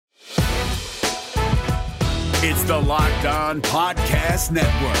It's the Locked On Podcast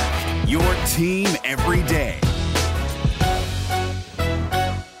Network, your team every day.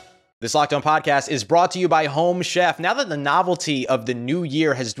 This Locked On Podcast is brought to you by Home Chef. Now that the novelty of the new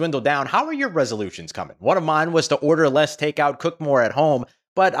year has dwindled down, how are your resolutions coming? One of mine was to order less takeout, cook more at home,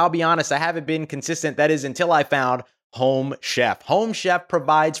 but I'll be honest, I haven't been consistent. That is until I found Home Chef. Home Chef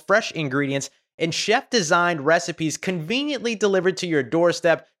provides fresh ingredients and chef-designed recipes conveniently delivered to your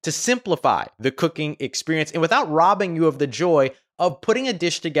doorstep to simplify the cooking experience and without robbing you of the joy of putting a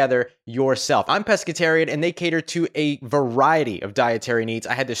dish together yourself. I'm pescatarian and they cater to a variety of dietary needs.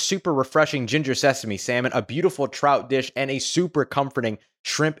 I had this super refreshing ginger sesame salmon, a beautiful trout dish, and a super comforting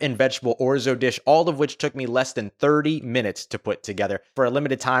shrimp and vegetable orzo dish, all of which took me less than 30 minutes to put together. For a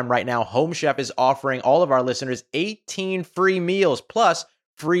limited time right now, Home Chef is offering all of our listeners 18 free meals plus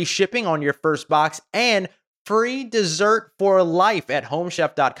free shipping on your first box and free dessert for life at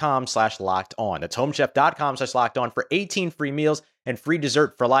homechef.com/lockedon. That's homechef.com/lockedon for 18 free meals and free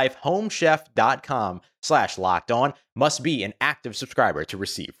dessert for life. Homechef.com/lockedon. Must be an active subscriber to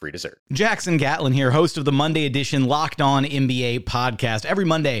receive free dessert. Jackson Gatlin here, host of the Monday edition Locked On NBA podcast. Every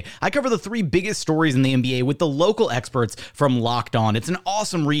Monday, I cover the three biggest stories in the NBA with the local experts from Locked On. It's an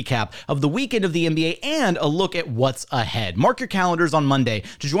awesome recap of the weekend of the NBA and a look at what's ahead. Mark your calendars on Monday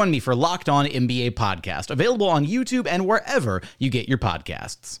to join me for Locked On NBA podcast, available on YouTube and wherever you get your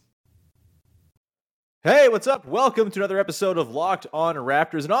podcasts. Hey, what's up? Welcome to another episode of Locked On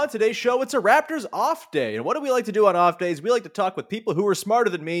Raptors. And on today's show, it's a Raptors off day. And what do we like to do on off days? We like to talk with people who are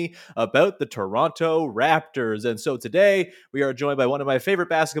smarter than me about the Toronto Raptors. And so today, we are joined by one of my favorite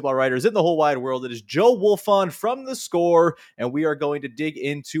basketball writers in the whole wide world. It is Joe Wolfond from The Score. And we are going to dig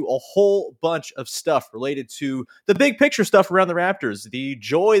into a whole bunch of stuff related to the big picture stuff around the Raptors. The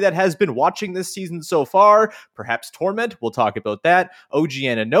joy that has been watching this season so far, perhaps torment. We'll talk about that. OG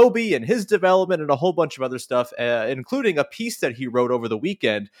Anunoby and his development and a whole bunch of other stuff, including a piece that he wrote over the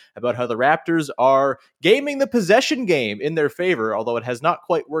weekend about how the Raptors are gaming the possession game in their favor, although it has not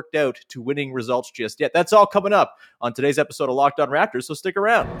quite worked out to winning results just yet. That's all coming up on today's episode of Locked On Raptors, so stick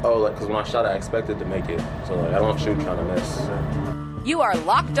around. Because when I shot, I expected to make it. So, I don't shoot trying to miss. You are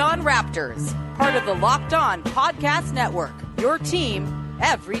Locked On Raptors, part of the Locked On Podcast Network, your team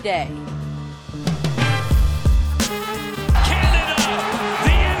every day.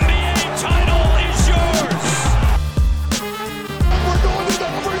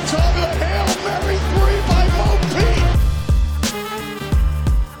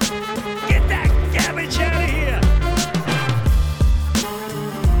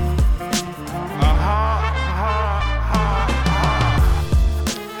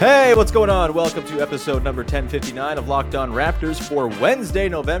 Hey, what's going on? Welcome to episode number 1059 of Locked On Raptors for Wednesday,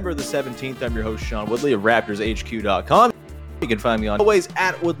 November the 17th. I'm your host, Sean Woodley of RaptorsHQ.com. You can find me on always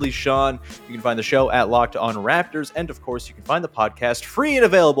at Woodley Sean. You can find the show at Locked On Raptors. And of course, you can find the podcast free and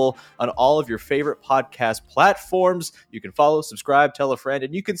available on all of your favorite podcast platforms. You can follow, subscribe, tell a friend,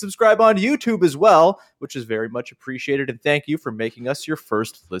 and you can subscribe on YouTube as well, which is very much appreciated. And thank you for making us your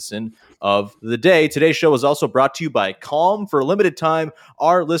first listen of the day. Today's show is also brought to you by Calm. For a limited time,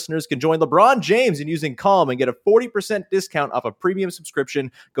 our listeners can join LeBron James in using Calm and get a 40% discount off a premium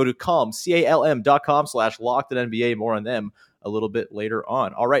subscription. Go to Calm, CALM.com/LockedOnNBA. More on them a little bit later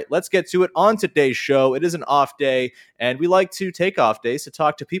on. All right, let's get to it on today's show. It is an off day, and we like to take off days to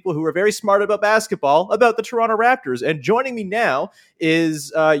talk to people who are very smart about basketball, about the Toronto Raptors. And joining me now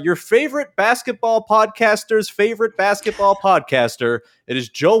is your favorite basketball podcaster's favorite basketball podcaster. It is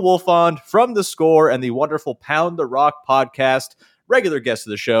Joe Wolfond from The Score and the wonderful Pound the Rock podcast, regular guest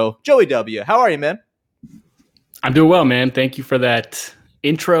of the show, Joey W. How are you, man? I'm doing well, man. Thank you for that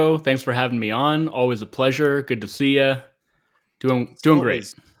intro. Thanks for having me on. Always a pleasure. Good to see you. Doing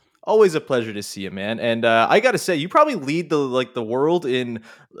great. Always a pleasure to see you, man. And I got to say, you probably lead the world in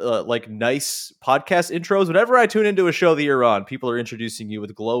nice podcast intros. Whenever I tune into a show that you're on, people are introducing you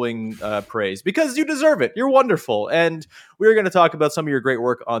with glowing praise because you deserve it. You're wonderful. And we're going to talk about some of your great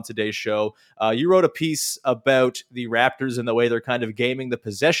work on today's show. You wrote a piece about the Raptors and the way they're kind of gaming the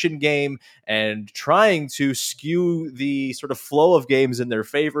possession game and trying to skew the sort of flow of games in their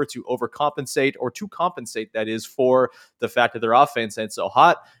favor to overcompensate or to compensate, that is, for the fact that their offense ain't so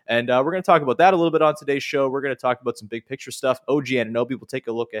hot. And we're going to talk about that a little bit on today's show. We're going to talk about some big picture stuff. OG Anunoby will take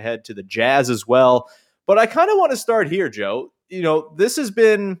a look ahead to the Jazz as well. But I kind of want to start here, Joe. This has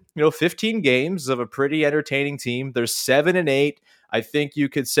been, 15 games of a pretty entertaining team. They're 7-8. I think you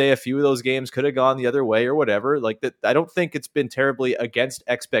could say a few of those games could have gone the other way or whatever. Like that, I don't think it's been terribly against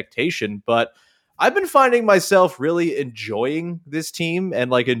expectation, but I've been finding myself really enjoying this team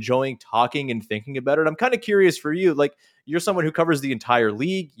and enjoying talking and thinking about it. I'm kind of curious for you. you're someone who covers the entire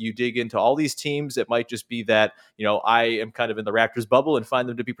league. You dig into all these teams. It might just be that, I am kind of in the Raptors bubble and find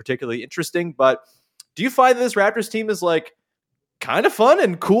them to be particularly interesting. But do you find this Raptors team is like kind of fun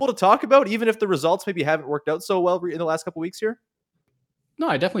and cool to talk about, even if the results maybe haven't worked out so well in the last couple weeks here? No,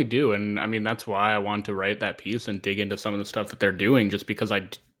 I definitely do. And I mean, that's why I wanted to write that piece and dig into some of the stuff that they're doing, just because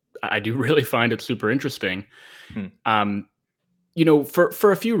I do really find it super interesting.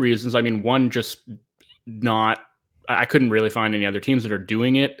 For a few reasons. I mean, one, just I couldn't really find any other teams that are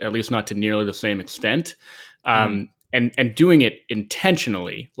doing it, at least not to nearly the same extent. And doing it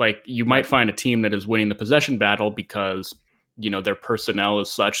intentionally. Like, you might find a team that is winning the possession battle because, their personnel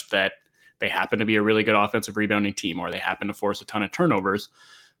is such that they happen to be a really good offensive rebounding team, or they happen to force a ton of turnovers.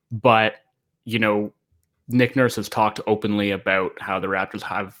 But, Nick Nurse has talked openly about how the Raptors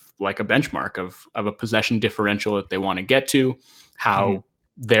have like a benchmark of a possession differential that they want to get to, how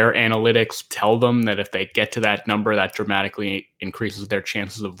their analytics tell them that if they get to that number, that dramatically increases their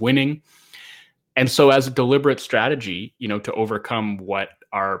chances of winning. And so as a deliberate strategy, to overcome what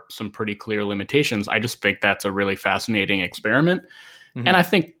are some pretty clear limitations, I just think that's a really fascinating experiment. And I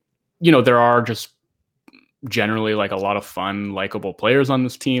think, there are just generally like a lot of fun, likable players on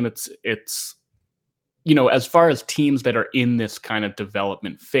this team. It's as far as teams that are in this kind of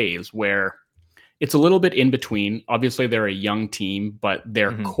development phase where it's a little bit in between. Obviously, they're a young team, but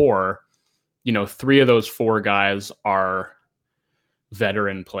their core, 3 of those 4 guys are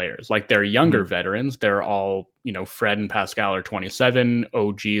veteran players. Like, they're younger veterans. They're all, Fred and Pascal are 27.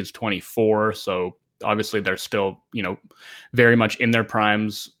 OG is 24. So obviously they're still, very much in their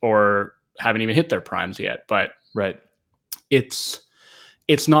primes or haven't even hit their primes yet. But it's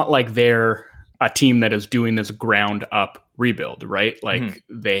not like they're a team that is doing this ground up rebuild, right? Like,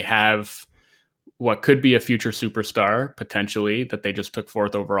 they have what could be a future superstar potentially that they just took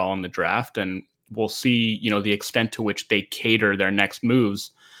 4th overall in the draft. And we'll see, the extent to which they cater their next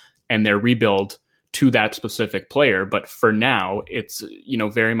moves and their rebuild to that specific player. But for now, it's,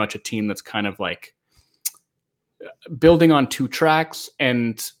 very much a team that's kind of like building on 2 tracks,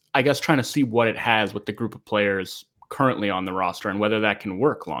 and I guess trying to see what it has with the group of players currently on the roster and whether that can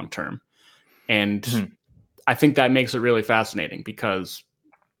work long term. And I think that makes it really fascinating because,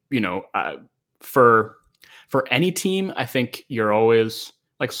 for any team, I think you're always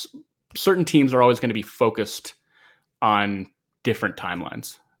like, certain teams are always going to be focused on different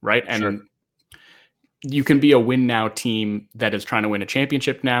timelines, right? And you can be a win now team that is trying to win a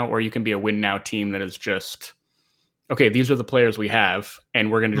championship now, or you can be a win now team that is just, okay, these are the players we have,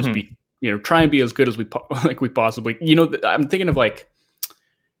 and we're going to just be, try and be as good as we possibly, I'm thinking of like,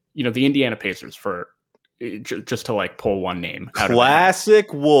 the Indiana Pacers for just to like pull one name. Classic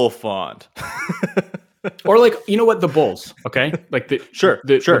Wolfond. Or like, the Bulls. Okay. Like the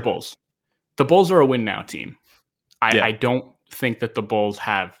Bulls. The Bulls are a win now team. I don't think that the Bulls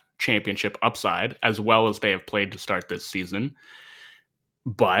have championship upside as well as they have played to start this season,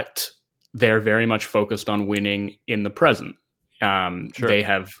 but they're very much focused on winning in the present. They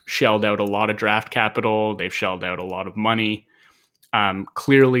have shelled out a lot of draft capital. They've shelled out a lot of money.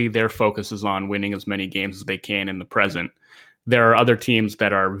 Clearly their focus is on winning as many games as they can in the present. There are other teams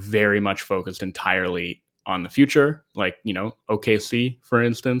that are very much focused entirely on the future, like, OKC, for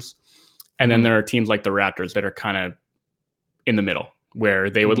instance. And then there are teams like the Raptors that are kind of in the middle, where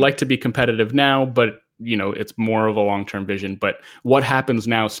they would like to be competitive now, but, it's more of a long-term vision. But what happens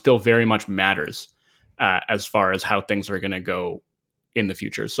now still very much matters as far as how things are going to go in the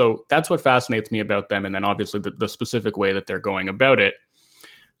future. So that's what fascinates me about them. And then obviously the specific way that they're going about it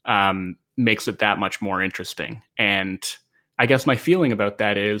makes it that much more interesting. And I guess my feeling about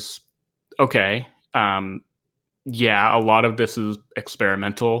that is, okay, a lot of this is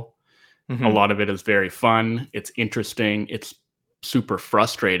experimental. A lot of it is very fun. It's interesting. It's super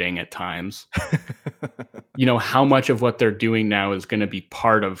frustrating at times. How much of what they're doing now is going to be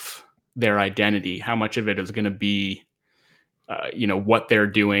part of their identity? How much of it is going to be, what they're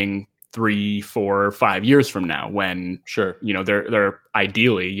doing 3, 4, 5 years from now when, they're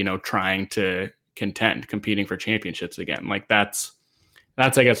ideally, trying to competing for championships again. Like that's, I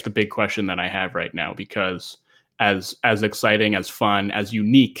guess, the big question that I have right now, because as exciting, as fun, as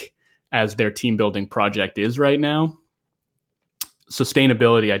unique as their team building project is right now,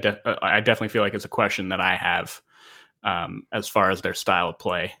 sustainability, I definitely feel like it's a question that I have as far as their style of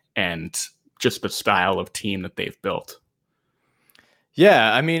play and just the style of team that they've built.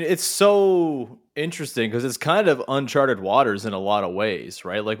 Yeah, I mean, it's so interesting because it's kind of uncharted waters in a lot of ways,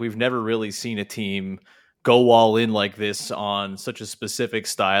 right? Like, we've never really seen a team go all in like this on such a specific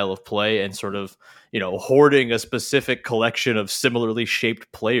style of play and sort of, hoarding a specific collection of similarly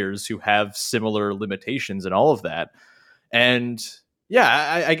shaped players who have similar limitations and all of that. And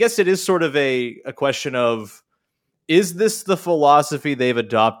yeah, I guess it is sort of a question of, is this the philosophy they've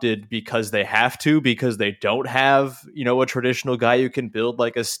adopted because they have to, because they don't have, a traditional guy who can build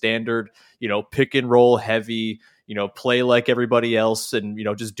like a standard, pick and roll heavy, play like everybody else and,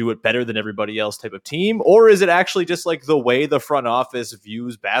 just do it better than everybody else type of team? Or is it actually just like the way the front office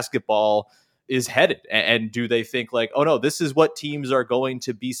views basketball is headed? And do they think like, oh no, this is what teams are going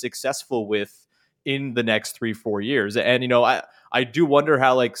to be successful with in the next 3-4 years? And, I do wonder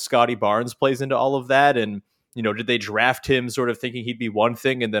how like Scotty Barnes plays into all of that. And, did they draft him sort of thinking he'd be one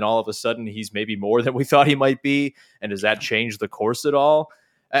thing and then all of a sudden he's maybe more than we thought he might be? And does that change the course at all?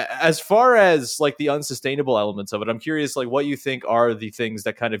 As far as like the unsustainable elements of it, I'm curious like what you think are the things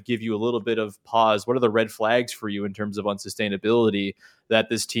that kind of give you a little bit of pause. What are the red flags for you in terms of unsustainability that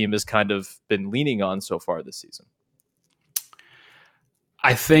this team has kind of been leaning on so far this season?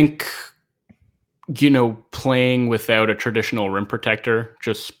 I think, playing without a traditional rim protector,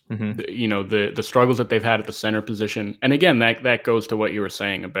 just, the struggles that they've had at the center position. And again, that goes to what you were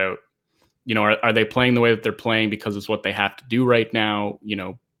saying about, are they playing the way that they're playing because it's what they have to do right now?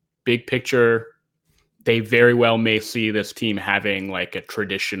 Big picture, they very well may see this team having like a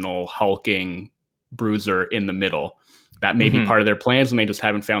traditional hulking bruiser in the middle. That may be part of their plans, and they just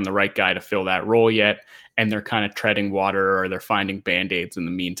haven't found the right guy to fill that role yet. And they're kind of treading water, or they're finding Band-Aids in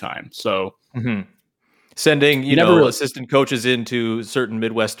the meantime. So sending, assistant coaches into certain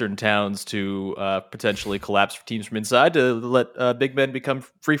Midwestern towns to potentially collapse teams from inside to let big men become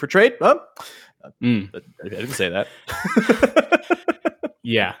free for trade. I didn't say that.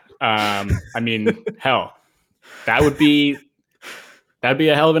 Yeah. I mean, hell, that'd be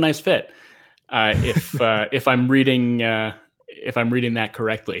a hell of a nice fit. If I'm reading that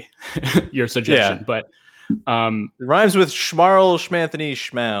correctly, your suggestion, yeah. But it rhymes with Schmarl, Schmanthony,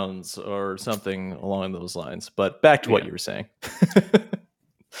 Schmounds, or something along those lines. But back to what you were saying.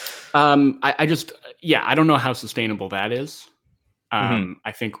 I don't know how sustainable that is.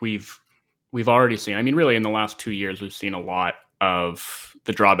 I think we've already seen, I mean, really in the last 2 years, we've seen a lot of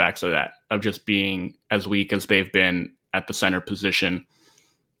the drawbacks of that, of just being as weak as they've been at the center position,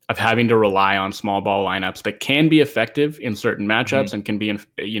 of having to rely on small ball lineups that can be effective in certain matchups and can be,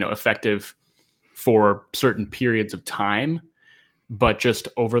 effective for certain periods of time. But just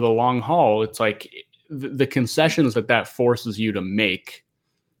over the long haul, it's like the concessions that forces you to make,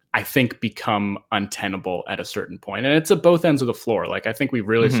 I think, become untenable at a certain point. And it's at both ends of the floor. Like, I think we've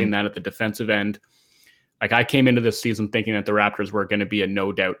really seen that at the defensive end. Like, I came into this season thinking that the Raptors were going to be a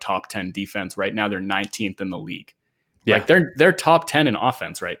no doubt top 10 defense. Right now, they're 19th in the league. Yeah. Like, they're top 10 in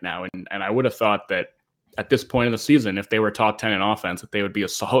offense right now. And I would have thought that at this point in the season, if they were top 10 in offense, that they would be a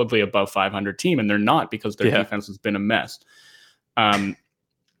solidly above 500 team. And they're not, because their defense has been a mess. And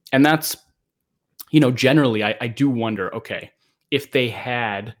that's, generally, I do wonder, okay, if they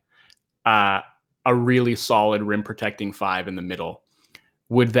had a really solid rim protecting five in the middle,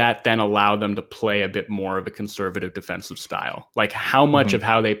 would that then allow them to play a bit more of a conservative defensive style? Like, how much of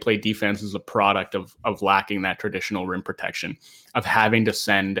how they play defense is a product of lacking that traditional rim protection, of having to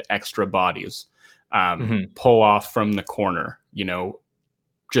send extra bodies, pull off from the corner,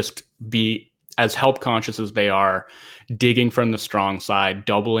 just be as help conscious as they are, digging from the strong side,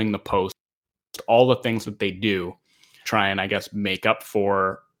 doubling the post, all the things that they do, try and, I guess, make up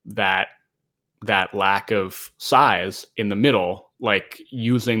for that lack of size in the middle, like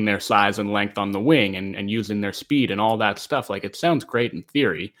using their size and length on the wing and using their speed and all that stuff. Like, it sounds great in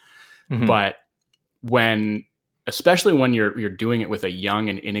theory, but especially when you're doing it with a young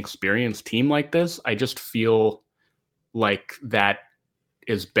and inexperienced team like this, I just feel like that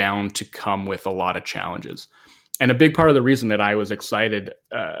is bound to come with a lot of challenges. And a big part of the reason that I was excited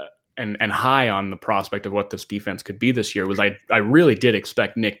and high on the prospect of what this defense could be this year was I really did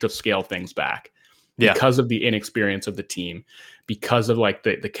expect Nick to scale things back because of the inexperience of the team, because of like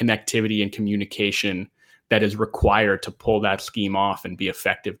the connectivity and communication that is required to pull that scheme off and be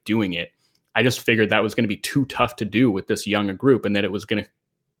effective doing it. I just figured that was going to be too tough to do with this younger group, and that it was going to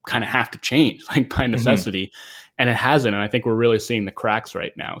kind of have to change, like, by necessity. And it hasn't. And I think we're really seeing the cracks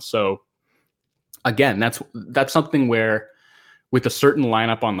right now. So again, that's something where, with a certain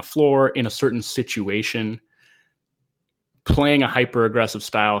lineup on the floor in a certain situation, playing a hyper aggressive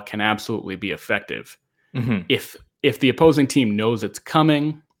style can absolutely be effective. If the opposing team knows it's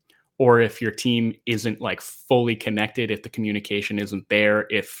coming, or if your team isn't like fully connected, if the communication isn't there,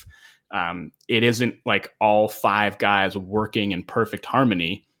 if it isn't like all five guys working in perfect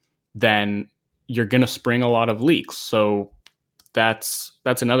harmony, then you're going to spring a lot of leaks. So that's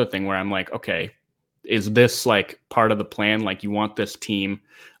another thing where I'm like, okay, is this like part of the plan? Like, you want this team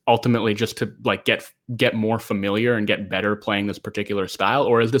ultimately just to like get more familiar and get better playing this particular style?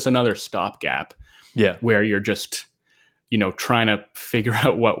 Or is this another stopgap where you're just, trying to figure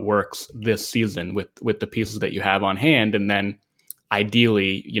out what works this season with the pieces that you have on hand, and then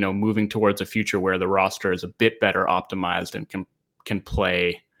ideally, moving towards a future where the roster is a bit better optimized and can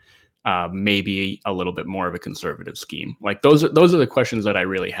play maybe a little bit more of a conservative scheme? Like those are the questions that I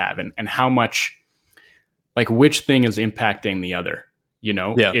really have, and how much, like, which thing is impacting the other?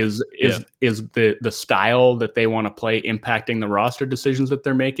 Is the style that they want to play impacting the roster decisions that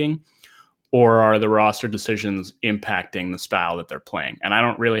they're making, or are the roster decisions impacting the style that they're playing? And I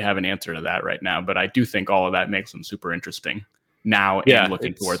don't really have an answer to that right now, but I do think all of that makes them super interesting now and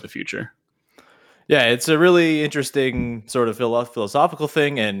looking toward the future. Yeah, it's a really interesting sort of philosophical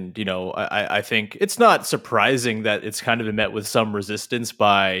thing. And, I think it's not surprising that it's kind of been met with some resistance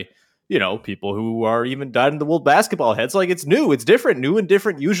by, people who are even dyed-in-the-wool basketball heads. Like, it's new, it's different. New and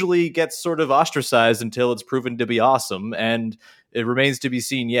different usually gets sort of ostracized until it's proven to be awesome. And it remains to be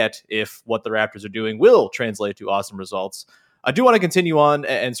seen yet if what the Raptors are doing will translate to awesome results. I do want to continue on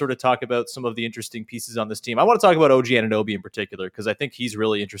and sort of talk about some of the interesting pieces on this team. I want to talk about OG Anunoby in particular, because I think he's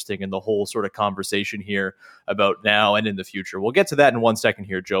really interesting in the whole sort of conversation here about now and in the future. We'll get to that in 1 second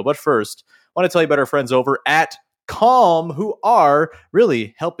here, Joe. But first, I want to tell you about our friends over at Calm, who are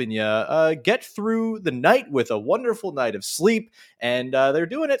really helping you get through the night with a wonderful night of sleep. And they're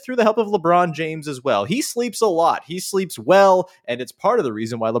doing it through the help of LeBron James as well. He sleeps a lot. He sleeps well. And it's part of the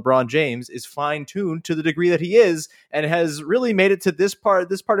reason why LeBron James is fine-tuned to the degree that he is, and has really made it to this part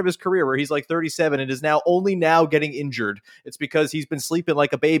of his career where he's like 37 and is only now getting injured. It's because he's been sleeping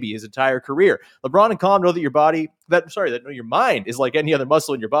like a baby his entire career. LeBron and Calm know that your mind is like any other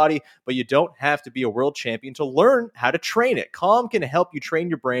muscle in your body, but you don't have to be a world champion to learn how to train it. Calm can help you train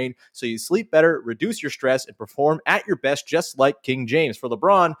your brain so you sleep better, reduce your stress, and perform at your best, just like King James. For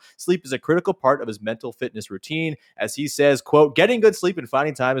LeBron, sleep is a critical part of his mental fitness routine. As he says, quote, "Getting good sleep and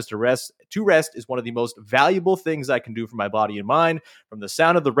finding time to rest is one of the most valuable things I can do for my body and mind. From the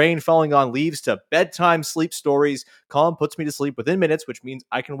sound of the rain falling on leaves to bedtime sleep stories, Calm puts me to sleep within minutes, which means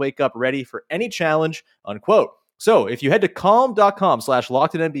I can wake up ready for any challenge," unquote. So if you head to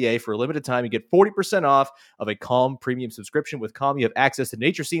calm.com/LockedInNBA for a limited time, you get 40% off of a Calm premium subscription. With Calm, you have access to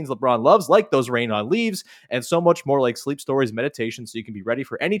nature scenes LeBron loves, like those rain on leaves, and so much more, like sleep stories, meditation, so you can be ready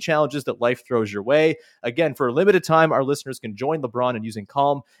for any challenges that life throws your way. Again, for a limited time, our listeners can join LeBron in using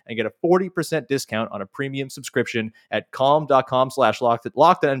Calm and get a 40% discount on a premium subscription at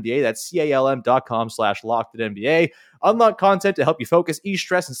calm.com/LockedInNBA. That's CALM.com/LockedInNBA. Unlock content to help you focus, ease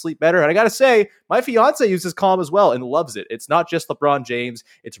stress, and sleep better. And I got to say, my fiance uses Calm as well and loves it. It's not just LeBron James,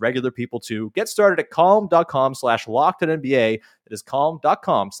 it's regular people too. Get started at calm.com/LockedOnNBA. That is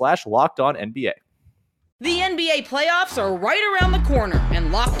calm.com/LockedOnNBA. The NBA playoffs are right around the corner,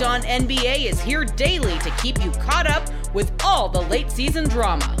 and Locked On NBA is here daily to keep you caught up with all the late season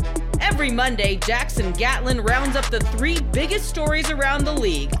drama. Every Monday, Jackson Gatlin rounds up the 3 biggest stories around the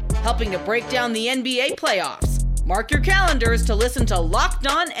league, helping to break down the NBA playoffs. Mark your calendars to listen to Locked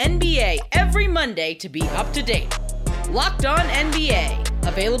On NBA every Monday to be up to date. Locked On NBA,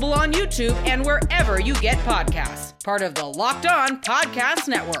 available on YouTube and wherever you get podcasts. Part of the Locked On Podcast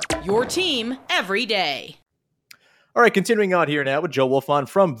Network, your team every day. All right, continuing on here now with Joe Wolfond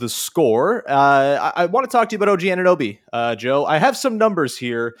from The Score. I want to talk to you about OG Anunoby. Joe, I have some numbers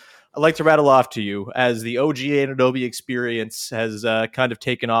here I'd like to rattle off to you as the OG Anunoby experience has kind of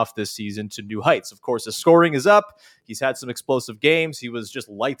taken off this season to new heights. Of course, his scoring is up. He's had some explosive games. He was just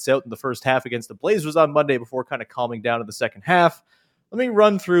lights out in the first half against the Blazers on Monday before kind of calming down in the second half. Let me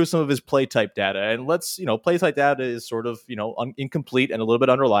run through some of his play type data. And play type data is sort of, incomplete and a little bit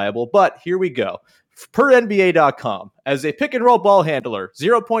unreliable. But here we go. Per NBA.com, as a pick and roll ball handler,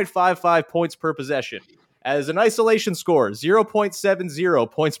 0.55 points per possession. As an isolation scorer,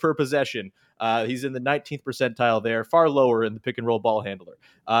 0.70 points per possession. He's in the 19th percentile there, far lower in the pick and roll ball handler.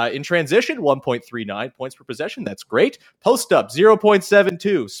 In transition, 1.39 points per possession. That's great. Post up,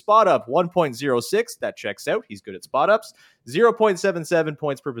 0.72. Spot up, 1.06. That checks out. He's good at spot ups. 0.77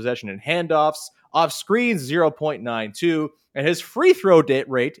 points per possession in handoffs. Off screens, 0.92. And his free throw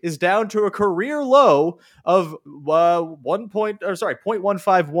rate is down to a career low of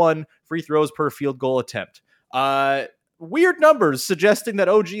 0.151 free throws per field goal attempt. Weird numbers suggesting that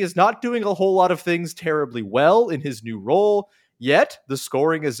OG is not doing a whole lot of things terribly well in his new role, yet the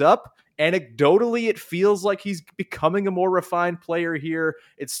scoring is up. Anecdotally, it feels like he's becoming a more refined player here.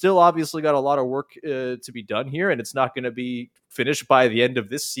 It's still obviously got a lot of work to be done here, and it's not going to be finished by the end of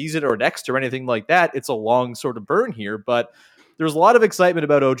this season or next or anything like that. It's a long sort of burn here, but there's a lot of excitement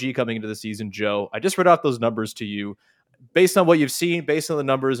about OG coming into the season, Joe. I just read off those numbers to you. based on what you've seen, based on the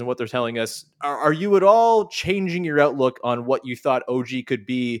numbers and what they're telling us, are you at all changing your outlook on what you thought OG could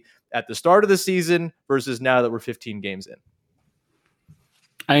be at the start of the season versus now that we're 15 games in?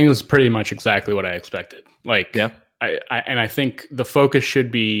 I think it was pretty much exactly what I expected. Like, yeah. I think the focus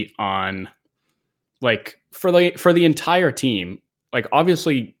should be on, like, for the entire team. Like,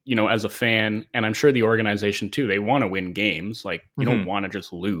 obviously, you know, as a fan, and I'm sure the organization too, they want to win games. Like, you don't want to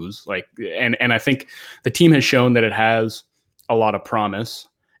just lose. Like, and I think the team has shown that it has a lot of promise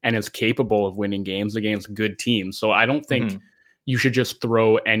and is capable of winning games against good teams. So I don't think you should just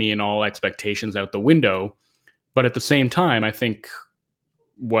throw any and all expectations out the window. But at the same time, I think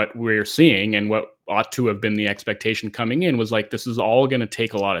what we're seeing and what ought to have been the expectation coming in was like, this is all going to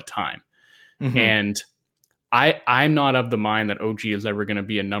take a lot of time. And I'm not of the mind that OG is ever going to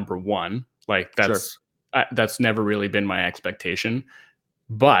be a number one. Like, that's never really been my expectation.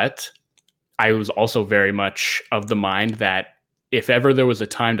 But I was also very much of the mind that if ever there was a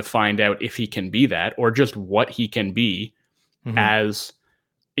time to find out if he can be that, or just what he can be as,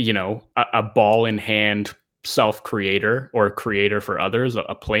 you know, a ball in hand self-creator or creator for others,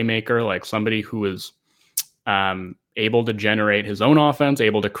 a playmaker, like somebody who is able to generate his own offense,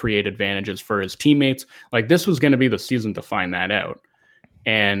 able to create advantages for his teammates. Like, this was going to be the season to find that out.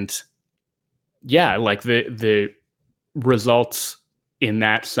 And yeah, like the results in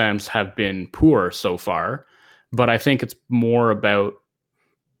that sense have been poor so far, but I think it's more about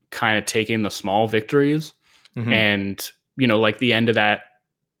kind of taking the small victories and, you know, like the end of that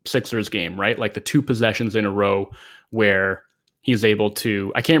Sixers game, right? Like the 2 possessions in a row where he's able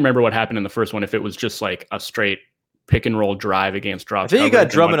to, I can't remember what happened in the first one, if it was just like a straight pick and roll drive against drop. I think you got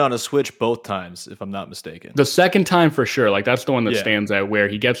Drummond on a switch both times, if I'm not mistaken. The second time for sure. Like, that's the one that stands out, where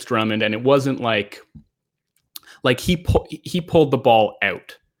he gets Drummond, and it wasn't like he pulled the ball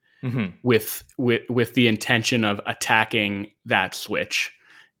out with the intention of attacking that switch.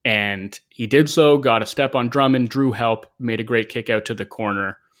 And he did so, got a step on Drummond, drew help, made a great kick out to the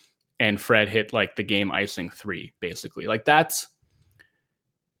corner, and Fred hit like the game icing 3, basically. Like, that's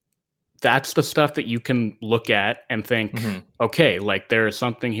the stuff that you can look at and think, okay, like there is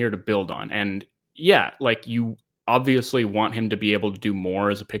something here to build on. And yeah, like you obviously want him to be able to do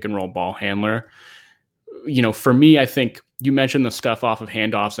more as a pick and roll ball handler. You know, for me, I think you mentioned the stuff off of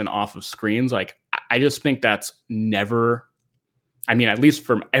handoffs and off of screens. Like, I just think that's never, I mean, at least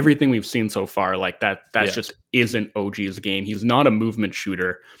from everything we've seen so far, like that just isn't OG's game. He's not a movement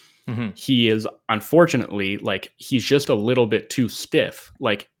shooter. He is, unfortunately, like, he's just a little bit too stiff.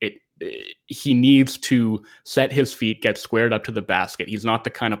 Like, he needs to set his feet, get squared up to the basket. He's not the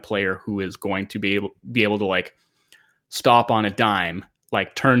kind of player who is going to be able to like stop on a dime,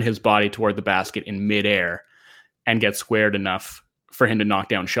 like turn his body toward the basket in midair and get squared enough for him to knock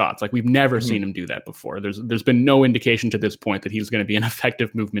down shots. Like, we've never seen him do that before. There's been no indication to this point that he's going to be an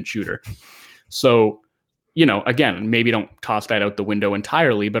effective movement shooter. So, you know, again, maybe don't toss that out the window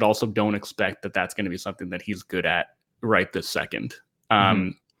entirely, but also don't expect that that's going to be something that he's good at right this second.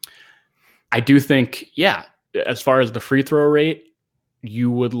 I do think, yeah, as far as the free throw rate, you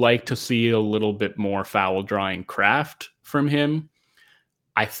would like to see a little bit more foul drawing craft from him.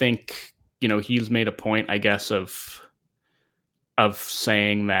 I think, you know, he's made a point, I guess, of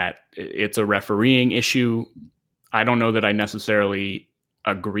saying that it's a refereeing issue. I don't know that I necessarily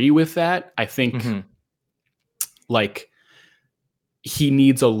agree with that. I think like he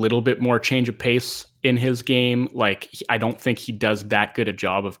needs a little bit more change of pace in his game. Like, I don't think he does that good a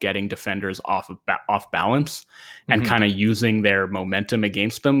job of getting defenders off balance and kind of using their momentum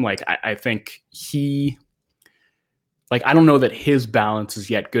against them. Like, I think he, like, I don't know that his balance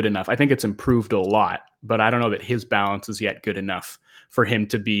is yet good enough. I think it's improved a lot, but I don't know that his balance is yet good enough for him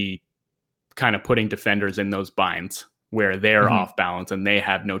to be kind of putting defenders in those binds where they're off balance and they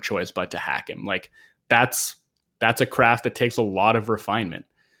have no choice but to hack him. Like, that's a craft that takes a lot of refinement.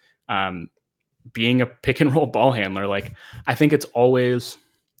 Being a pick and roll ball handler, like, I think it's always,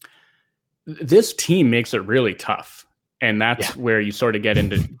 this team makes it really tough. And that's where you sort of get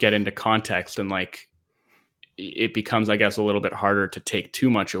into context, and like, it becomes, I guess, a little bit harder to take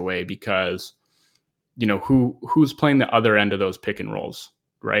too much away, because, you know, who's playing the other end of those pick and rolls,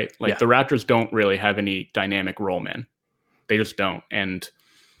 right? Like, the Raptors don't really have any dynamic roll men. They just don't. And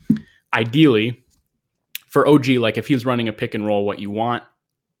ideally for OG, like, if he's running a pick and roll, what you want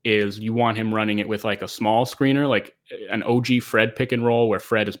is you want him running it with like a small screener, like an OG Fred pick and roll where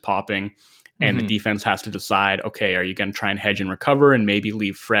Fred is popping and the defense has to decide, okay, are you going to try and hedge and recover and maybe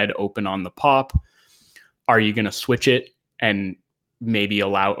leave Fred open on the pop? Are you going to switch it and maybe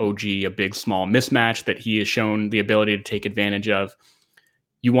allow OG a big small mismatch that he has shown the ability to take advantage of?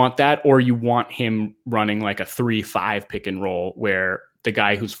 You want that, or you want him running like a 3-5 pick and roll where the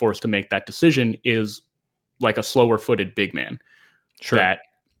guy who's forced to make that decision is like a slower footed big man that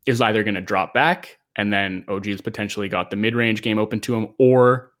is either going to drop back and then OG's potentially got the mid-range game open to him,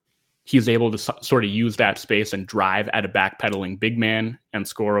 or he's able to sort of use that space and drive at a backpedaling big man and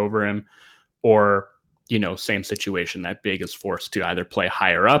score over him. Or, you know, same situation, that big is forced to either play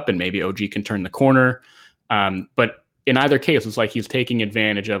higher up and maybe OG can turn the corner. But in either case, it's like he's taking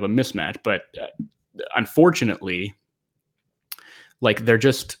advantage of a mismatch. But unfortunately, like there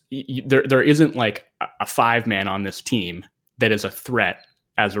isn't like a 5-man on this team that is a threat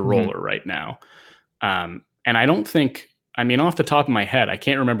as a roller right now. And I don't think, I mean, off the top of my head, I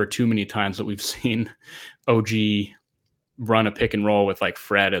can't remember too many times that we've seen OG run a pick and roll with like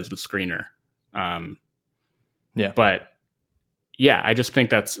Fred as the screener. But yeah, I just think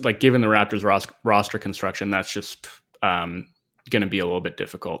that's like, given the Raptors roster construction, that's just going to be a little bit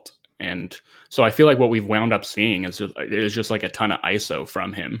difficult. And so I feel like what we've wound up seeing is just like a ton of ISO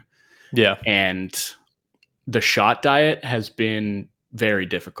from him. Yeah. And the shot diet has been very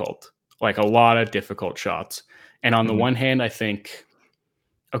difficult, like a lot of difficult shots. And on the one hand, I think,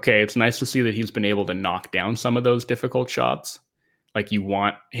 okay, it's nice to see that he's been able to knock down some of those difficult shots. Like you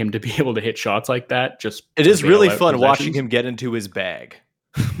want him to be able to hit shots like that. Just it is really fun watching him get into his bag.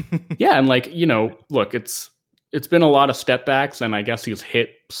 Yeah, and like, you know, look, it's been a lot of step backs, and I guess he's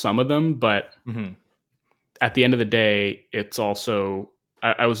hit some of them, but at the end of the day, it's also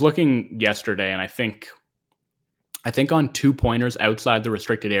I was looking yesterday, and I think on 2-pointers outside the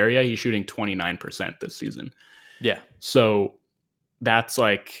restricted area, he's shooting 29% this season. Yeah. So that's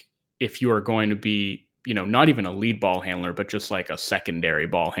like, if you are going to be, you know, not even a lead ball handler, but just like a secondary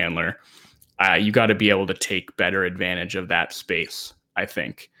ball handler, you got to be able to take better advantage of that space, I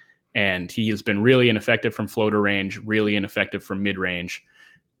think. And he has been really ineffective from floater range, really ineffective from mid range.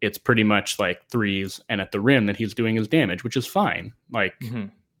 It's pretty much like threes and at the rim that he's doing his damage, which is fine. Like,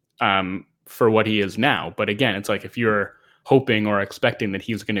 for what he is now. But again, it's like, if you're hoping or expecting that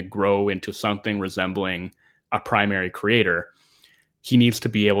he's going to grow into something resembling a primary creator, he needs to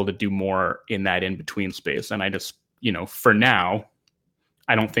be able to do more in that in-between space. And I just, you know, for now,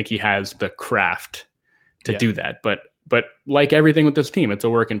 I don't think he has the craft to do that. But like everything with this team, it's a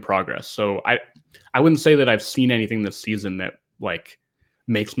work in progress. So I wouldn't say that I've seen anything this season that like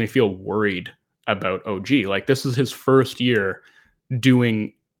makes me feel worried about OG. Like, this is his first year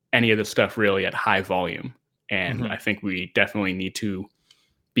doing any of this stuff really at high volume. And I think we definitely need to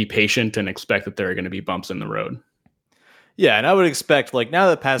be patient and expect that there are going to be bumps in the road. Yeah, and I would expect, like, now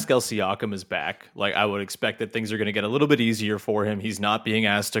that Pascal Siakam is back, like, I would expect that things are going to get a little bit easier for him. He's not being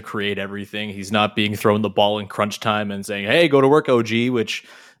asked to create everything. He's not being thrown the ball in crunch time and saying, hey, go to work, OG, which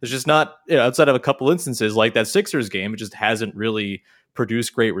is just not, you know, outside of a couple instances like that Sixers game, it just hasn't really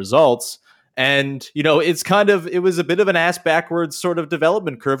produced great results. And, you know, it was a bit of an ass backwards sort of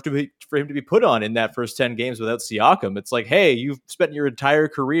development curve for him to be put on in that first 10 games without Siakam. It's like, hey, you've spent your entire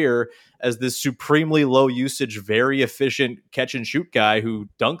career as this supremely low usage, very efficient catch and shoot guy who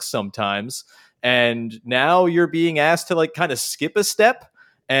dunks sometimes. And now you're being asked to like kind of skip a step.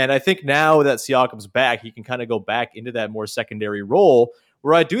 And I think now that Siakam's back, he can kind of go back into that more secondary role,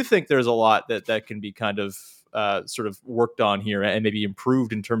 where I do think there's a lot that can be kind of sort of worked on here and maybe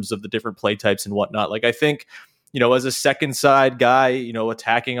improved in terms of the different play types and whatnot. Like, I think, you know, as a second side guy, you know,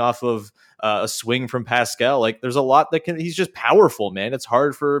 attacking off of a swing from Pascal, like, there's a lot he's just powerful, man. It's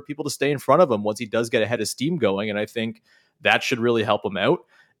hard for people to stay in front of him once he does get a head of steam going. And I think that should really help him out.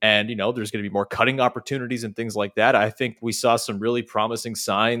 And, you know, there's going to be more cutting opportunities and things like that. I think we saw some really promising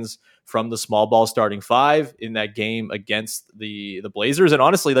signs from the small ball starting five in that game against the Blazers. And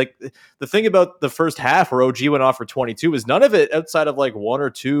honestly, like, the thing about the first half where OG went off for 22 is none of it outside of like one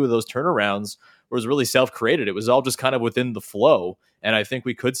or two of those turnarounds was really self-created. It was all just kind of within the flow. And I think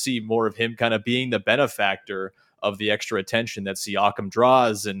we could see more of him kind of being the benefactor of the extra attention that Siakam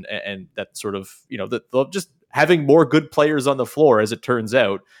draws and that sort of, you know, just having more good players on the floor, as it turns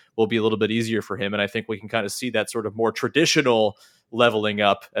out, will be a little bit easier for him. And I think we can kind of see that sort of more traditional leveling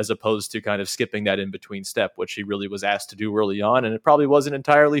up as opposed to kind of skipping that in-between step, which he really was asked to do early on. And it probably wasn't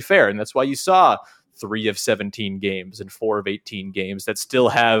entirely fair. And that's why you saw 3 of 17 games and 4 of 18 games that still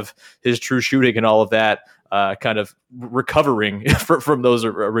have his true shooting and all of that kind of recovering from those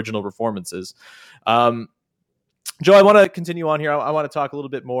original performances. Joe, I want to continue on here. I want to talk a little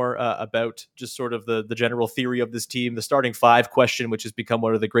bit more about just sort of the general theory of this team, the starting five question, which has become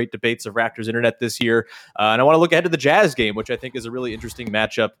one of the great debates of Raptors Internet this year. And I want to look ahead to the Jazz game, which I think is a really interesting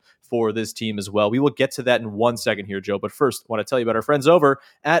matchup for this team as well. We will get to that in 1 second here, Joe. But first, I want to tell you about our friends over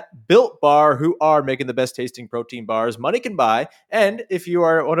at Built Bar, who are making the best tasting protein bars money can buy. And if you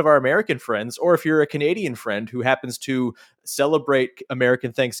are one of our American friends, or if you're a Canadian friend who happens to celebrate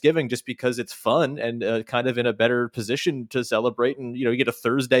American Thanksgiving just because it's fun and kind of in a better position to celebrate, and you get a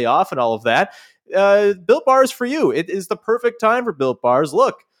Thursday off and all of that, Built Bar is for you. It is the perfect time for Built Bars.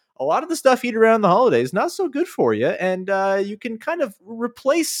 Look, a lot of the stuff you eat around the holidays not so good for you, and you can kind of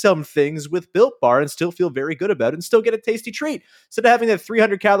replace some things with Built Bar and still feel very good about it and still get a tasty treat. Instead of having that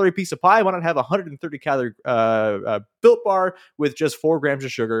 300-calorie piece of pie, why not have a 130-calorie Built Bar with just 4 grams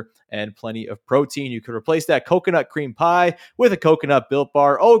of sugar and plenty of protein? You can replace that coconut cream pie with a coconut Built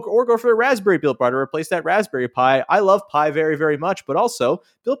Bar, or go for a raspberry Built Bar to replace that raspberry pie. I love pie very, very much, but also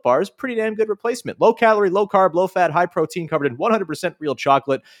Built Bar is pretty damn good replacement. Low calorie, low carb, low fat, high protein, covered in 100% real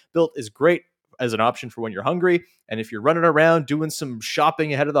chocolate. Built is great as an option for when you're hungry. And if you're running around doing some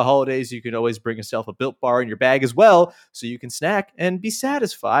shopping ahead of the holidays, you can always bring yourself a Built Bar in your bag as well, so you can snack and be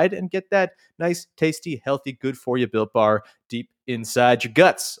satisfied and get that nice, tasty, healthy, good for you Built Bar deep inside your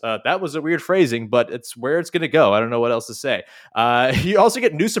guts. That was a weird phrasing, but it's where it's going to go. I don't know what else to say. You also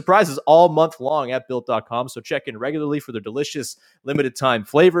get new surprises all month long at Built.com, so check in regularly for their delicious limited time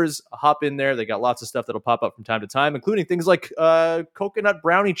flavors. Hop in there. They got lots of stuff that'll pop up from time to time, including things like coconut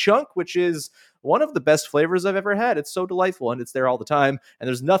brownie chunk, which is one of the best flavors I've ever had. It's so delightful, and it's there all the time. And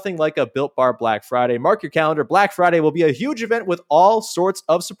there's nothing like a Built Bar Black Friday. Mark your calendar. Black Friday will be a huge event with all sorts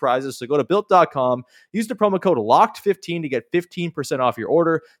of surprises. So go to Built.com. Use the promo code LOCKED15 to get 15% off your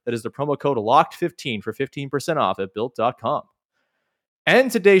order. That is the promo code LOCKED15 for 15% off at Built.com.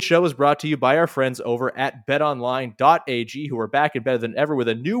 And today's show is brought to you by our friends over at betonline.ag, who are back and better than ever with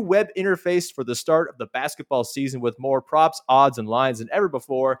a new web interface for the start of the basketball season with more props, odds, and lines than ever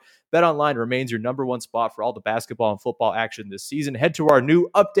before. BetOnline remains your number one spot for all the basketball and football action this season. Head to our new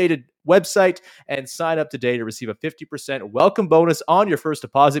updated website and sign up today to receive a 50% welcome bonus on your first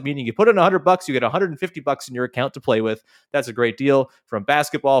deposit, meaning you put in $100, you get $150 in your account to play with. That's a great deal. From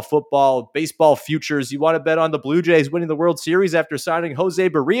basketball, football, baseball futures, you want to bet on the Blue Jays winning the World Series after signing Jose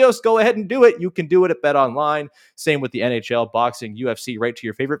Barrios, go ahead and do it. You can do it at BetOnline. Same with the NHL, boxing, UFC, right to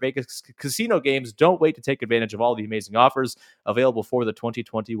your favorite Vegas casino games. Don't wait to take advantage of all the amazing offers available for the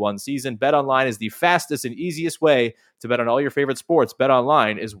 2021 season. BetOnline is the fastest and easiest way to bet on all your favorite sports.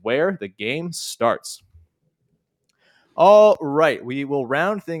 BetOnline is where the game starts. All right, we will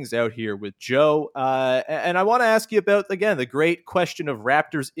round things out here with Joe. And I want to ask you about, again, the great question of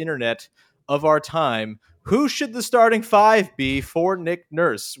Raptors Internet of our time. Who should the starting five be for Nick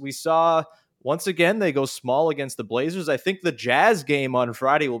Nurse? We saw, once again, they go small against the Blazers. I think the Jazz game on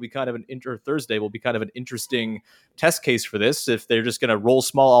Friday will be kind of Thursday will be kind of an interesting test case for this, if they're just going to roll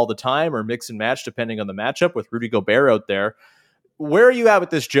small all the time or mix and match depending on the matchup with Rudy Gobert out there. Where are you at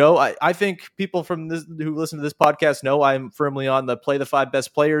with this, Joe? I think people from this who listen to this podcast know I'm firmly on the play the five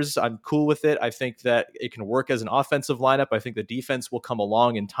best players. I'm cool with it. I think that it can work as an offensive lineup. I think the defense will come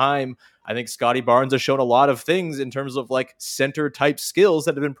along in time. I think Scotty Barnes has shown a lot of things in terms of like center type skills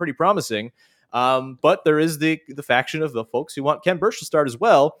that have been pretty promising. But there is the faction of the folks who want Ken Burch to start as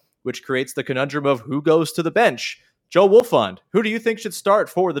well, which creates the conundrum of who goes to the bench. Joe Wolfond, who do you think should start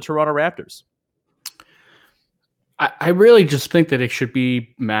for the Toronto Raptors? I really just think that it should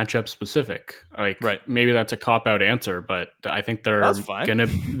be matchup specific. Like, right. Maybe that's a cop-out answer, but I think there are gonna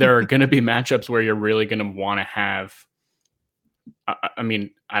be matchups where you're really gonna want to have. I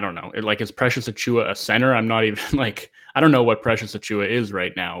mean, I don't know. Is Precious Achiuwa a center? I'm not even I don't know what Precious Achiuwa is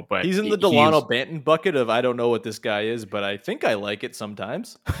right now, but he's in the Delano Banton bucket of I don't know what this guy is, but I think I like it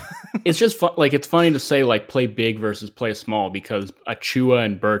sometimes. It's just fun. It's funny to say play big versus play small, because Achiuwa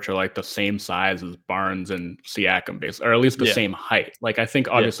and Birch are the same size as Barnes and Siakam, basically, or at least the same height. I think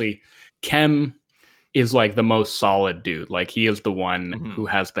obviously Kem is the most solid dude. He is the one who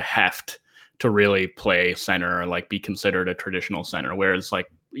has the heft to really play center or be considered a traditional center. Whereas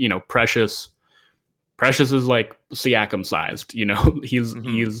Precious is Siakam sized,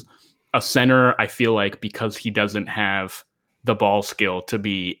 he's a center. I feel because he doesn't have the ball skill to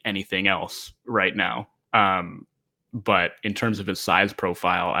be anything else right now. But in terms of his size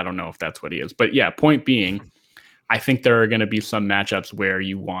profile, I don't know if that's what he is, but yeah, point being, I think there are going to be some matchups where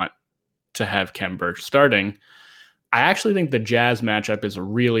you want to have Kem Birch starting. I actually think the Jazz matchup is a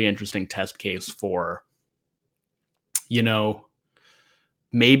really interesting test case for,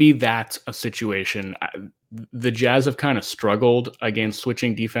 maybe that's a situation. The Jazz have kind of struggled against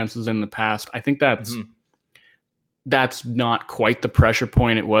switching defenses in the past. I think that's that's not quite the pressure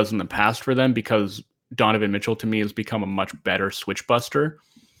point it was in the past for them, because Donovan Mitchell to me has become a much better switch buster.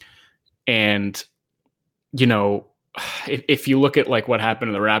 And, you know, if you look at like what happened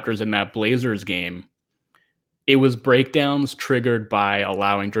to the Raptors in that Blazers game, it was breakdowns triggered by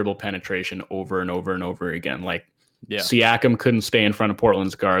allowing dribble penetration over and over and over again. Like Siakam couldn't stay in front of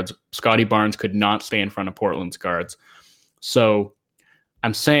Portland's guards. Scotty Barnes could not stay in front of Portland's guards. So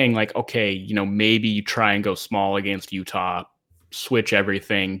I'm saying like, okay, you know, maybe you try and go small against Utah, switch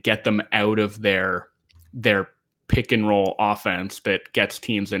everything, get them out of their pick and roll offense that gets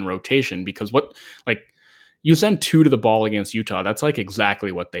teams in rotation, because you send 2 to the ball against Utah, that's like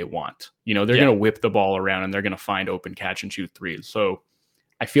exactly what they want. You know, they're going to whip the ball around and they're going to find open catch and shoot threes. So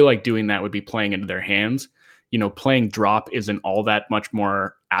I feel like doing that would be playing into their hands. You know, playing drop isn't all that much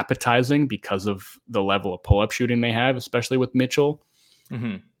more appetizing because of the level of pull-up shooting they have, especially with Mitchell.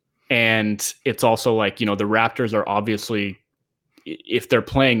 Mm-hmm. And it's also like, you know, the Raptors are obviously, if they're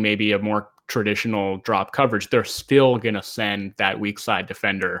playing maybe a more traditional drop coverage, they're still going to send that weak side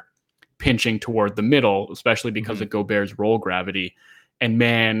defender pinching toward the middle, especially because of Gobert's roll gravity. And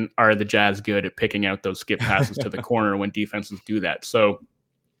man, are the Jazz good at picking out those skip passes to the corner when defenses do that. So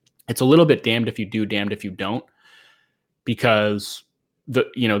it's a little bit damned if you do, damned if you don't, because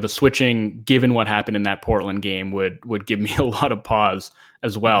the switching, given what happened in that Portland game, would give me a lot of pause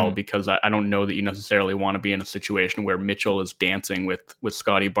as well, because I don't know that you necessarily want to be in a situation where Mitchell is dancing with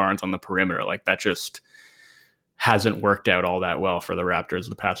Scotty Barnes on the perimeter. Like, that just hasn't worked out all that well for the Raptors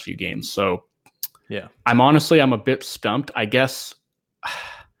the past few games. So yeah, I'm a bit stumped. I guess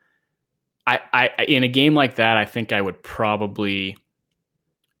I in a game like that, I think I would probably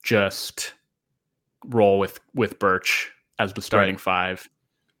just roll with Birch as the starting five.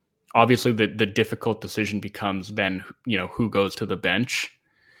 Obviously the difficult decision becomes then, you know, who goes to the bench.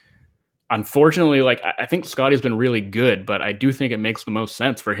 Unfortunately, like, I think Scotty's been really good, but I do think it makes the most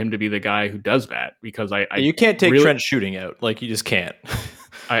sense for him to be the guy who does that, because you can't take Trent shooting out. Like, you just can't.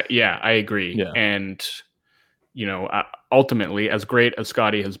 I agree. Yeah. And, you know, ultimately, as great as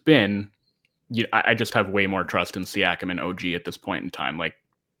Scotty has been, I just have way more trust in Siakam and OG at this point in time. Like,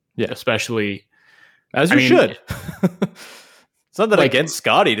 especially as you should. It's not that against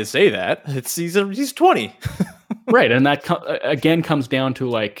Scotty to say that. He's 20. Right. And that again comes down to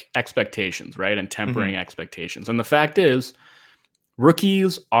like expectations, right? And tempering expectations. And the fact is,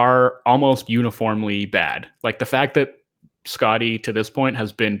 rookies are almost uniformly bad. Like, the fact that Scotty to this point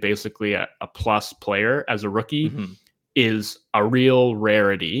has been basically a plus player as a rookie is a real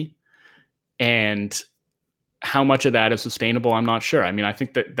rarity. And how much of that is sustainable, I'm not sure. I mean, I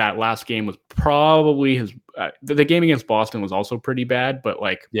think that last game was probably his. The game against Boston was also pretty bad, but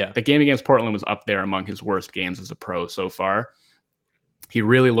the game against Portland was up there among his worst games as a pro so far. He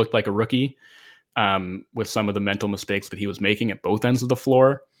really looked like a rookie with some of the mental mistakes that he was making at both ends of the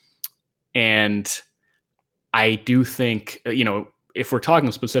floor. And I do think, you know, if we're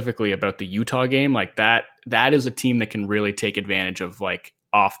talking specifically about the Utah game, like that is a team that can really take advantage of like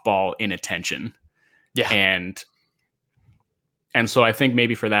off-ball inattention. Yeah. And so I think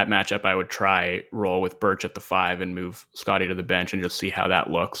maybe for that matchup, I would try roll with Birch at the 5 and move Scotty to the bench and just see how that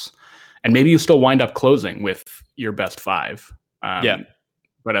looks. And maybe you still wind up closing with your best 5.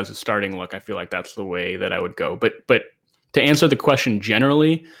 But as a starting look, I feel like that's the way that I would go. But to answer the question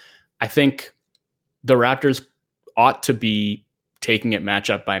generally, I think the Raptors ought to be taking it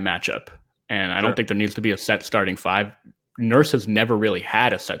matchup by matchup. And I don't think there needs to be a set starting 5. Nurse has never really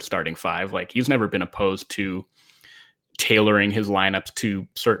had a set starting 5. Like, he's never been opposed to tailoring his lineups to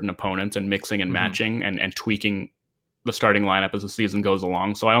certain opponents and mixing and matching and tweaking the starting lineup as the season goes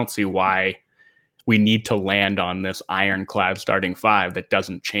along. So I don't see why we need to land on this ironclad starting 5 that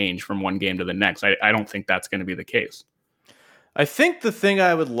doesn't change from one game to the next. I don't think that's going to be the case. I think the thing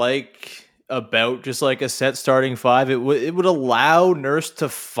I would like about just like a set starting 5, it would allow Nurse to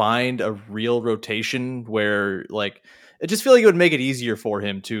find a real rotation where, like, I just feel like it would make it easier for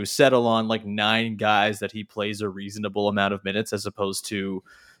him to settle on like 9 guys that he plays a reasonable amount of minutes, as opposed to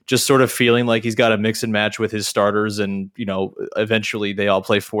just sort of feeling like he's got to mix and match with his starters, and, you know, eventually they all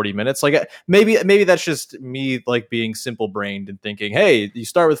play 40 minutes. Like, maybe that's just me, like, being simple brained and thinking, hey, you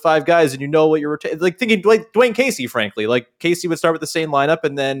start with 5 guys and you know what you're like, thinking like Dwayne Casey, frankly, like Casey would start with the same lineup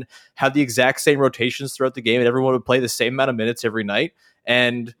and then have the exact same rotations throughout the game, and everyone would play the same amount of minutes every night.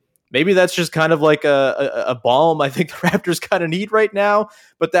 And maybe that's just kind of like a balm I think the Raptors kind of need right now,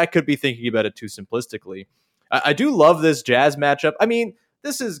 but that could be thinking about it too simplistically. I do love this Jazz matchup. I mean,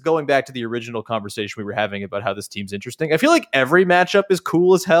 this is going back to the original conversation we were having about how this team's interesting. I feel like every matchup is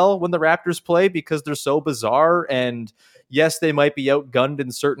cool as hell when the Raptors play because they're so bizarre. And yes, they might be outgunned in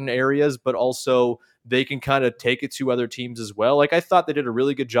certain areas, but also they can kind of take it to other teams as well. Like, I thought they did a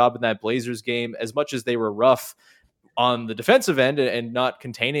really good job in that Blazers game, as much as they were rough on the defensive end and not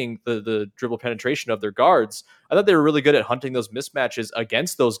containing the dribble penetration of their guards. I thought they were really good at hunting those mismatches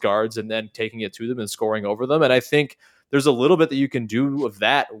against those guards and then taking it to them and scoring over them. And I think there's a little bit that you can do of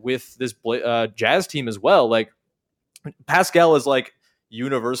that with this Jazz team as well. Like, Pascal is like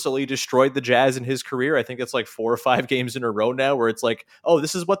universally destroyed the Jazz in his career. I think it's like 4 or 5 games in a row now where it's like, oh,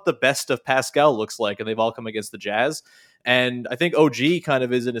 this is what the best of Pascal looks like. And they've all come against the Jazz. And I think OG kind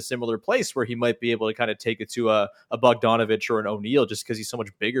of is in a similar place where he might be able to kind of take it to a Bogdanovich or an O'Neal just because he's so much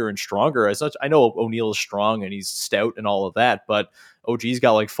bigger and stronger. As such, I know O'Neal is strong and he's stout and all of that, but OG's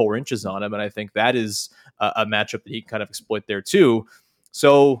got like 4 inches on him. And I think that is a matchup that he can kind of exploit there too.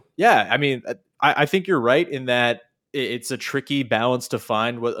 So yeah, I mean, I think you're right in that it's a tricky balance to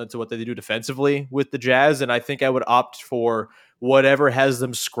find to what they do defensively with the Jazz. And I think I would opt for whatever has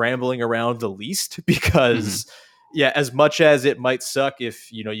them scrambling around the least, because yeah, as much as it might suck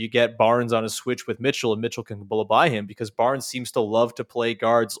if, you get Barnes on a switch with Mitchell and Mitchell can blow by him, because Barnes seems to love to play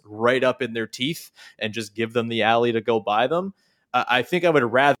guards right up in their teeth and just give them the alley to go by them. I think I would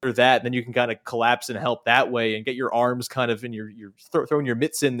rather that, then you can kind of collapse and help that way and get your arms kind of in you're throwing your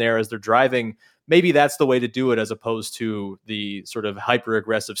mitts in there as they're driving. Maybe that's the way to do it, as opposed to the sort of hyper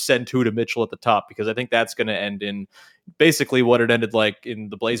aggressive send 2 to Mitchell at the top, because I think that's going to end in basically what it ended like in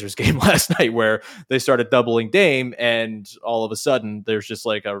the Blazers game last night, where they started doubling Dame and all of a sudden there's just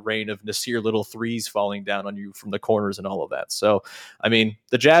like a rain of Nasir little threes falling down on you from the corners and all of that. So, I mean,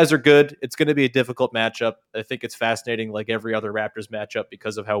 the Jazz are good. It's going to be a difficult matchup. I think it's fascinating, like every other Raptors matchup,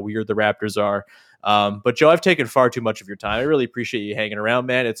 because of how weird the Raptors are. But Joe, I've taken far too much of your time. I really appreciate you hanging around,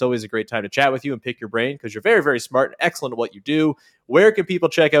 man. It's always a great time to chat with you and pick your brain, because you're very, very smart and excellent at what you do. Where can people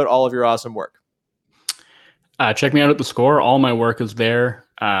check out all of your awesome work? Check me out at The Score. All my work is there,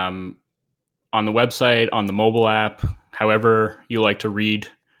 on the website, on the mobile app, however you like to read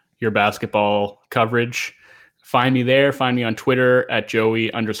your basketball coverage. Find me there. Find me on Twitter at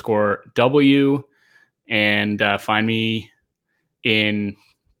Joey_W, and find me in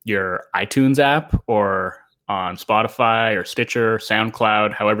your iTunes app or on Spotify or Stitcher,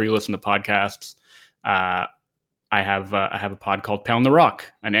 SoundCloud, however you listen to podcasts. I have a pod called Pound the Rock,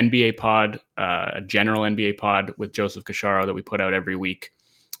 an NBA pod, a general NBA pod with Joseph Cacharo that we put out every week.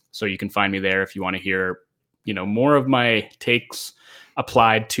 So you can find me there if you want to hear, more of my takes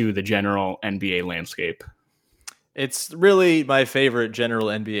applied to the general NBA landscape. It's really my favorite general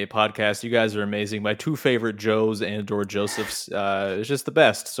NBA podcast. You guys are amazing. My 2 favorite Joes and or Josephs. It's just the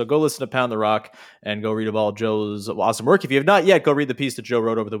best. So go listen to Pound the Rock and go read about all Joe's awesome work. If you have not yet, go read the piece that Joe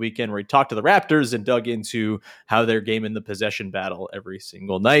wrote over the weekend where he talked to the Raptors and dug into how they're game in the possession battle every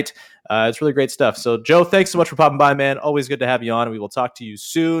single night. It's really great stuff. So Joe, thanks so much for popping by, man. Always good to have you on, and we will talk to you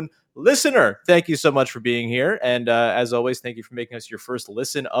soon. Listener, thank you so much for being here. And as always, thank you for making us your first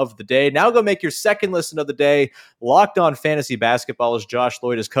listen of the day. Now go make your second listen of the day. Locked On Fantasy Basketball, as Josh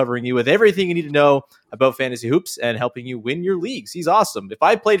Lloyd is covering you with everything you need to know about fantasy hoops and helping you win your leagues. He's awesome. If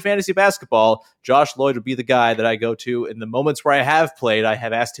I played fantasy basketball, Josh Lloyd would be the guy that I go to in the moments where I have played. I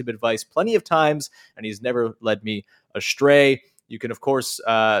have asked him advice plenty of times, and he's never led me astray. You can, of course,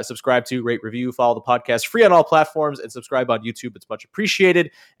 subscribe to, rate, review, follow the podcast free on all platforms, and subscribe on YouTube. It's much appreciated.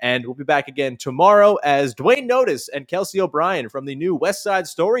 And we'll be back again tomorrow as Dwayne Notice and Kelsey O'Brien from the new West Side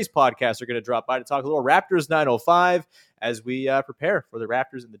Stories podcast are going to drop by to talk a little Raptors 905 as we prepare for the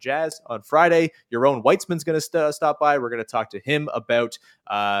Raptors and the Jazz on Friday. Your own Weitzman's going to stop by. We're going to talk to him about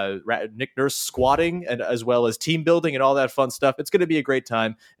Nick Nurse squatting, and as well as team building and all that fun stuff. It's going to be a great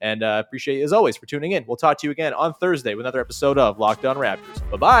time, and appreciate you as always for tuning in. We'll talk to you again on Thursday with another episode of Locked On Raptors.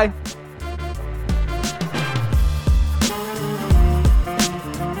 Bye-bye.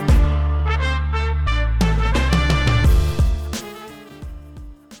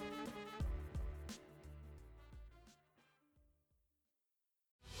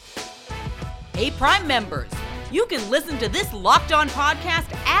 Hey, Prime members, you can listen to this Locked On podcast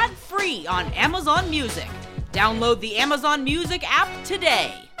ad-free on Amazon Music. Download the Amazon Music app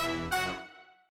today.